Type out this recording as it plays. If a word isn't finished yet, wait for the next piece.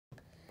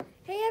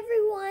Hey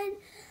everyone,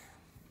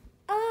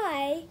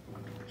 I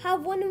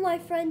have one of my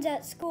friends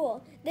at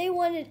school. They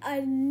wanted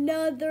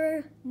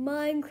another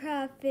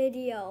Minecraft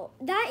video.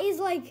 That is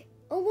like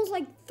almost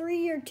like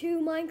 3 or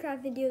 2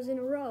 Minecraft videos in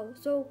a row.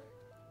 So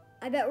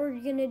I bet we're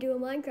gonna do a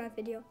Minecraft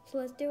video. So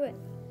let's do it.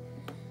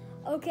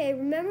 Okay,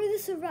 remember the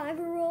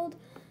survivor world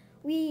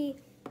we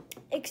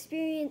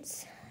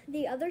experienced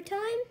the other time?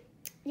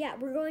 Yeah,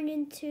 we're going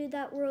into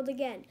that world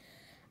again.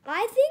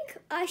 I think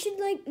I should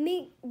like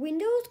make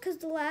windows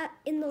because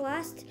in the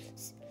last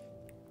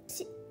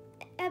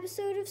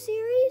episode of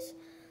series,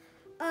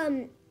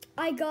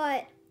 I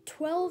got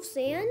 12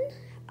 sand.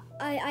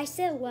 I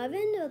said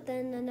 11, but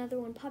then another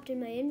one popped in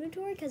my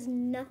inventory because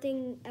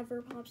nothing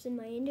ever pops in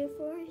my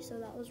inventory, so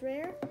that was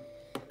rare.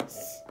 I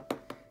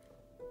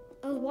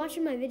was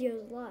watching my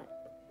videos a lot.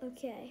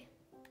 Okay.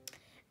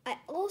 I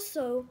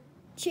also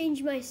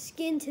changed my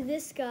skin to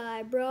this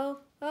guy, bro.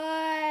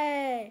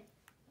 Hey!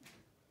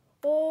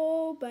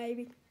 Oh,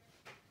 baby.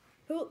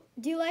 Oh,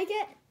 do you like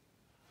it?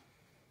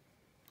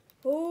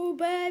 Oh,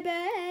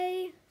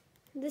 baby.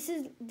 This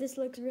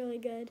looks really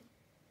good.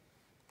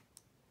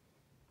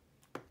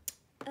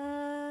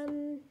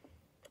 I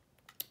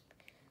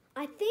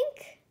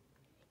think,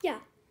 yeah,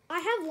 I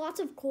have lots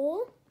of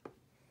coal.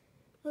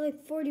 I'm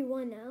like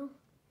 41 now.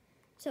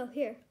 So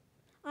here,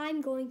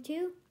 I'm going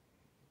to,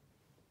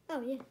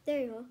 oh yeah, there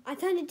you go. I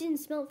thought it didn't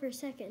smelt for a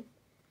second.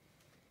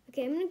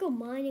 Okay, I'm gonna go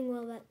mining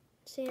while that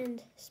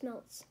sand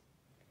smelts.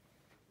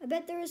 I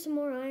bet there is some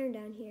more iron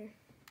down here.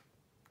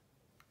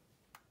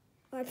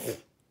 More iron.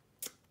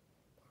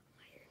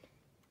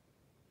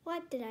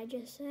 What did I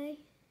just say?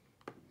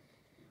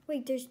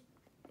 Wait, is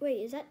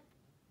that?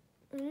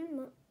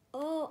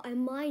 Oh, I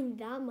mined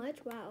that much?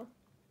 Wow.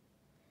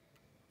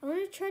 I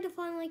want to try to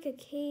find like a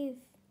cave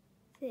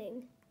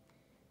thing.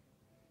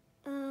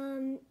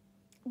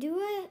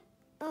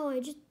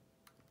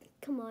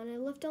 Come on, I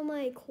left all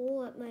my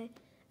coal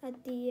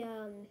at the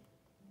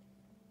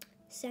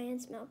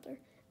sand smelter.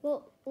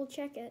 Well, we'll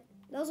check it.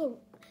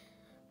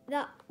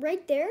 That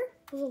right there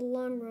was a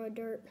long row of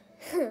dirt.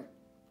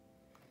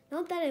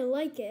 Not that I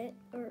like it,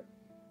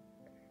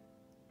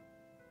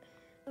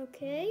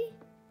 okay.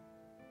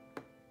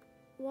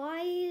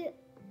 Why,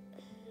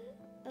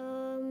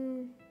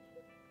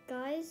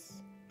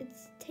 guys,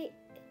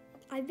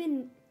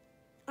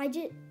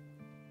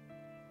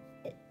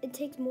 it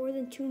takes more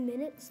than 2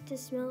 minutes to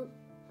smelt.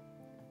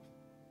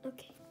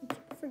 Okay,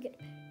 forget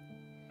it.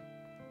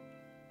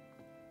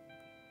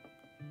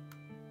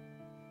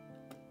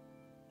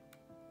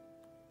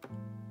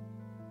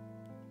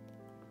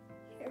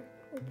 Here,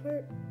 we'll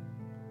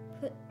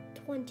put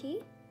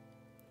 20,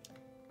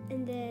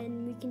 and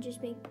then we can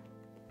just make,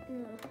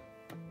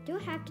 do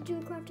I have to do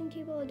a crafting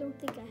table? I don't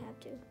think I have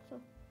to,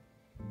 so.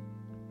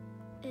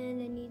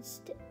 And I need I need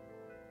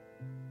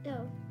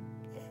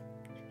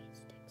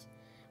sticks.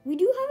 We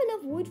do have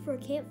enough wood for a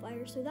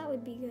campfire, so that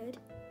would be good.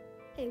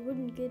 Hey,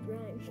 wouldn't good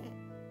rhyme.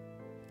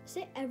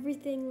 Say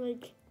everything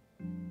like,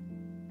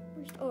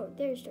 oh,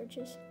 there's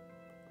torches.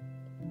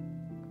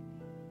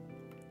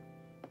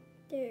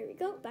 There we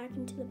go, back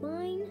into the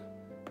mine.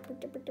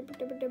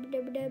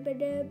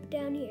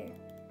 Down here.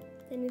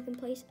 Then we can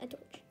place a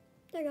torch.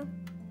 There you go.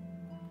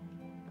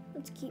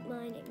 Let's keep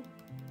mining.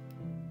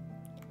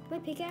 My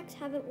pickaxe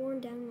haven't worn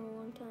down in a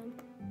long time.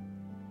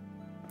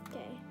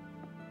 Okay.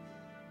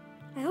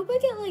 I hope I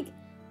get like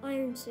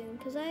iron soon,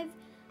 because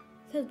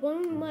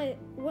one of my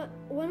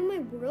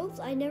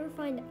worlds I never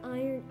find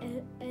iron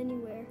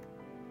anywhere.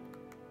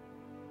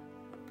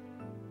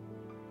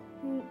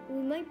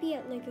 We might be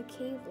at like a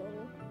cave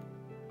level.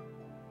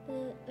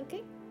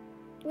 Okay.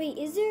 Wait,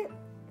 did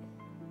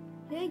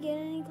I get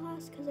any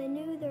glass? Because I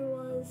knew there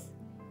was.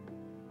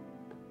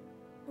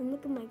 And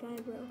look at my guy,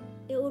 bro.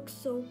 It looks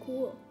so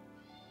cool.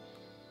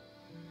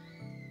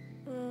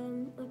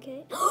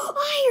 Okay.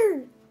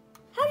 Iron!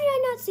 How did I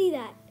not see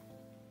that?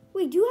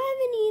 Wait, do I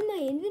have any in my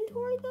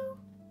inventory, though?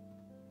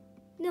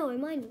 No, I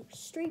mined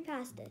straight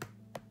past it.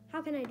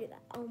 How can I do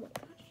that? Oh, my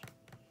gosh.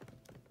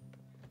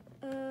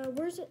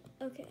 Where's it?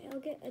 Okay, I'll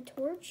get a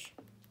torch.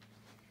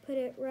 Put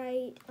it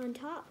right on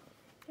top.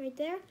 Right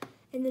there.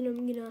 And then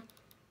I'm gonna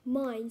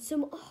mine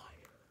some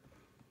iron.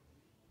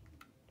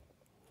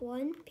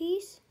 1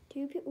 piece.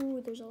 2 pieces.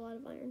 Ooh, there's a lot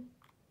of iron.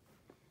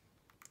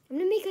 I'm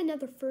gonna make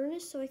another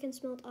furnace so I can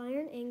smelt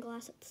iron and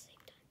glass at the same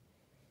time.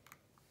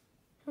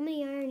 How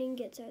many iron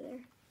ingots are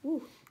there?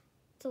 Ooh,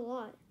 it's a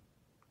lot.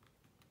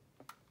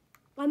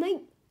 I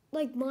might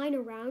like mine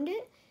around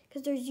it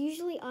because there's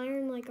usually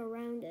iron like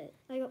around it.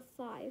 I got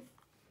 5.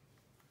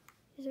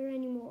 Is there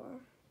any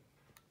more?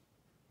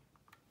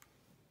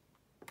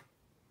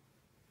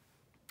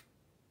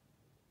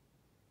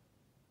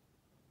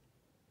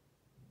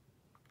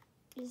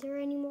 Is there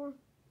any more?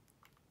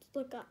 Let's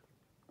look up.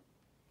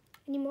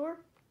 Any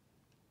more?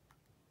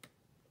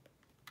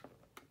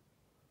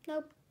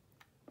 Nope.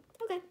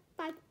 Okay,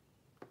 bye.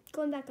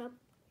 Going back up.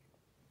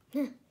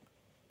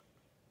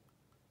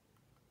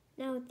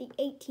 Now with the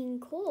 18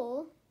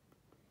 coal,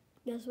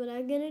 guess what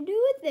I'm gonna do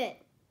with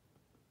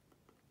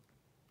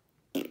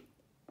it?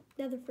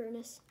 Another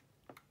furnace.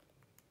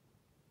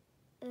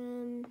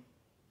 I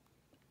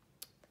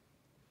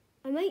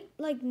might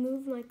like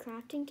move my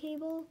crafting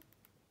table.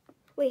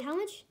 Wait, how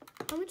much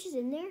is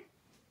in there?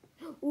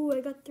 Ooh,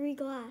 I got 3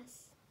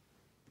 glass.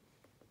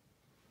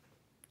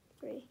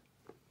 3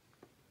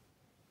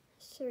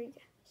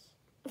 gas.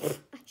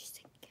 I just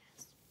said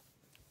gas.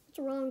 What's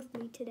wrong with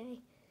me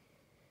today?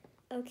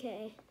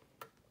 Okay,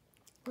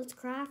 let's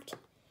craft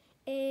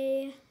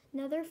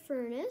another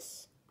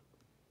furnace.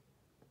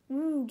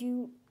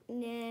 Ooh,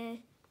 nah.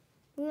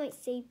 We might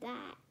save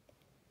that.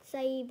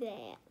 Save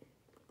that.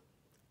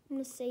 I'm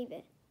gonna save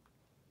it.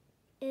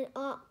 And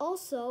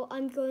also,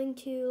 I'm gonna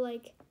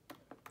keep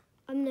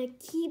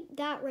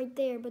that right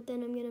there, but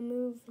then I'm gonna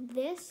move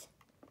this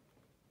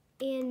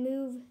and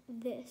move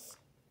this.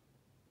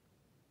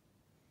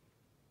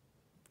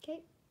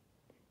 Okay.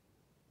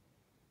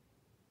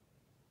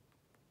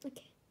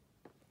 Okay.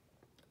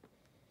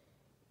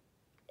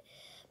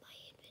 My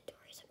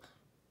inventory's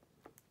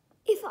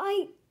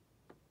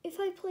if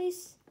I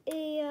place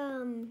a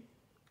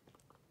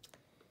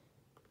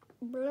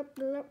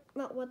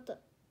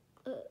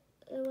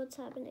what's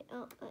happening?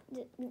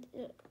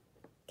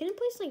 Can I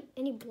place like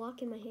any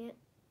block in my hand?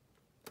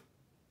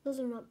 Those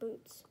are not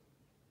boots.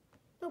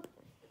 Nope.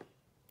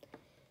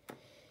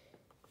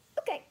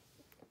 Okay.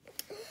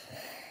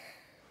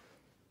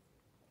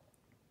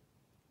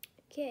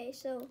 Okay,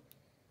 so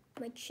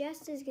my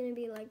chest is gonna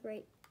be like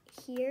right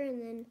here,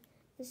 and then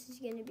this is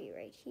gonna be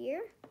right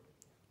here.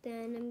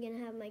 Then I'm gonna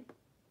have my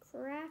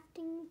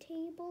crafting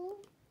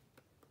table.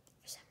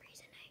 For some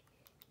reason, I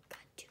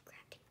got 2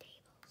 crafting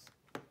tables.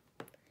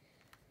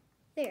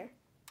 There.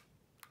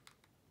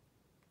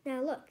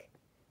 Now look,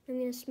 I'm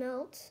gonna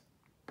smelt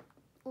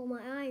all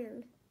my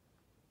iron.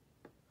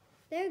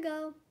 There you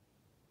go.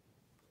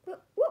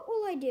 What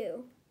will I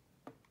do?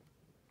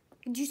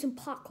 Do some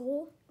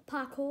parkour,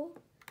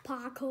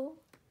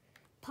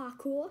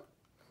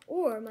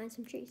 or mine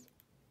some trees.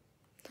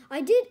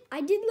 I did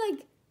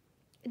like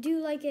do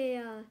like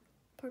a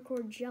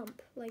parkour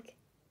jump. Like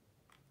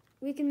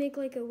we can make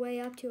like a way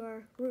up to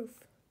our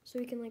roof, so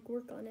we can like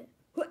work on it.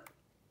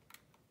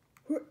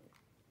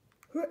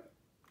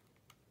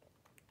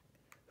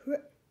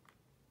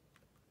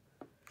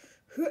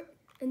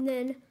 And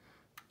then,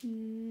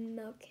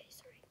 okay,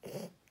 sorry,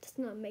 that's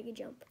not a mega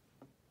jump,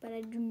 but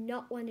I do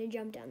not want to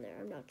jump down there.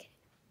 I'm not kidding.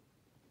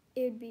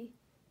 It would be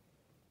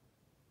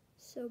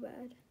so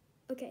bad.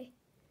 Okay,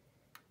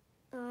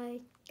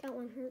 I got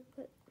one hurt,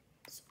 but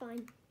it's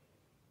fine.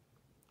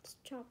 Let's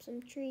chop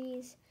some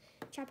trees.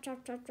 Chop,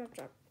 chop, chop, chop,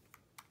 chop.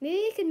 Maybe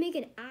I could make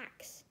an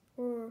axe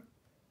or a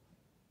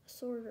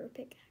sword or a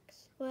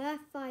pickaxe. Well, I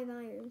have 5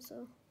 iron,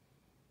 so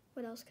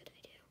what else could I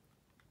do?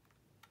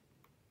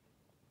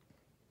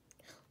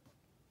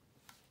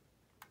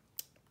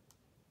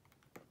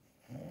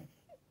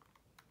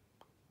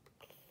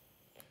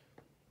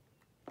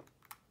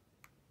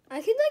 I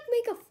could like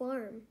make a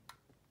farm.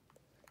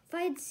 If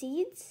I had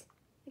seeds,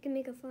 I could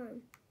make a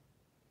farm.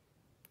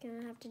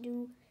 Gonna have to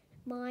do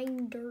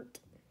mine dirt.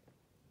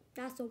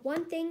 That's the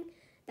one thing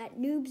that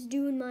noobs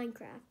do in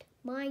Minecraft.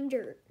 Mine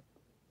dirt.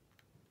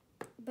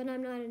 But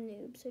I'm not a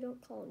noob, so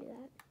don't call me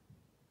that.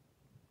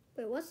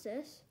 Wait, what's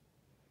this?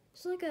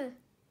 It's like a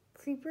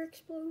creeper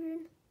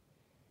explosion.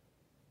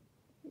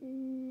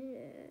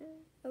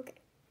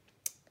 Okay.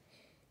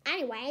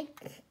 Anyway.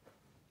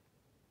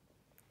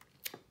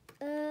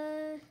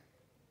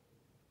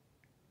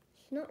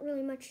 There's not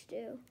really much to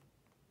do.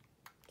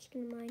 Just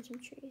gonna mine some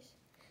trees.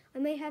 I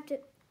may have to,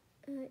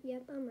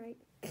 yep, I'm right.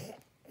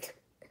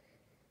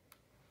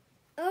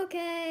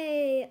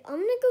 Okay, I'm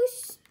gonna go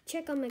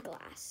check on my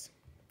glass.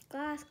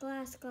 Glass.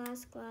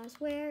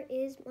 Where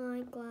is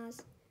my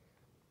glass?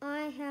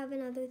 I have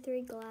another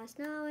 3 glass.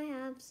 Now I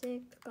have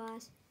 6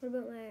 glass. What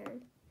about my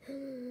iron?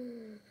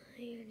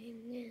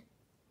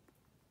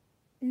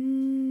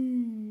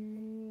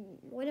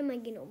 What am I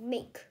gonna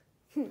make?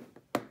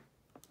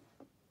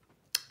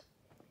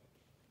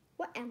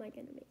 What am I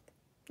gonna make?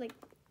 Like,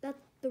 that's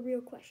the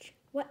real question.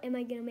 What am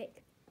I gonna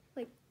make?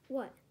 Like,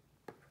 what?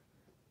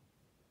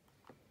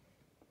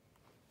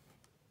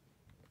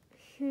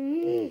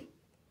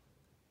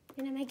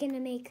 What am I gonna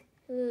make?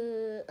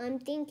 I'm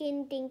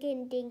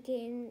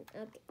thinking.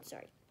 Okay,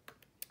 sorry.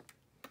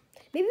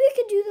 Maybe we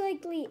could do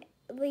like the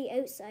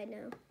outside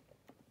now.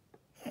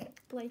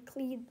 Like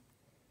clean.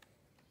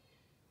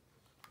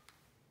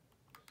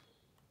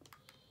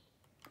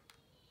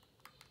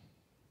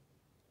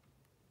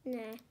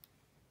 Nah.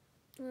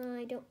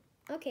 I don't.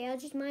 Okay, I'll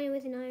just mine it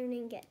with an iron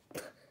ingot.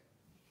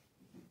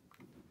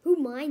 Who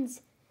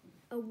mines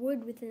a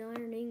wood with an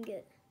iron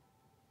ingot?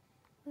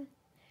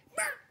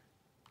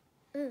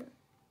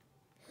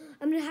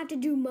 I'm gonna have to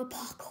do my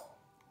parkour.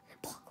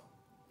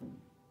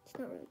 It's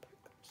not really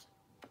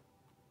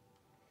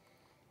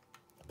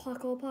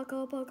parkour.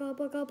 Parkour.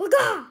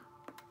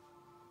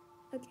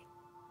 Okay.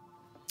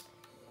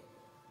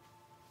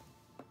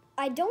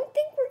 I don't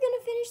think we're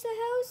gonna finish the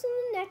house in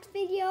the next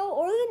video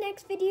or the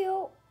next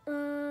video,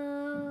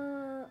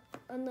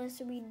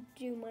 unless we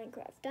do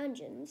Minecraft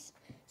Dungeons.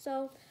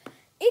 So,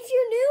 if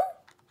you're new,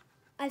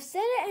 I've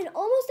said it in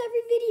almost every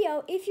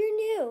video. If you're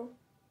new,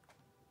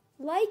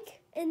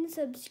 like and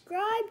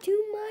subscribe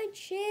to my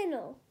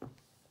channel.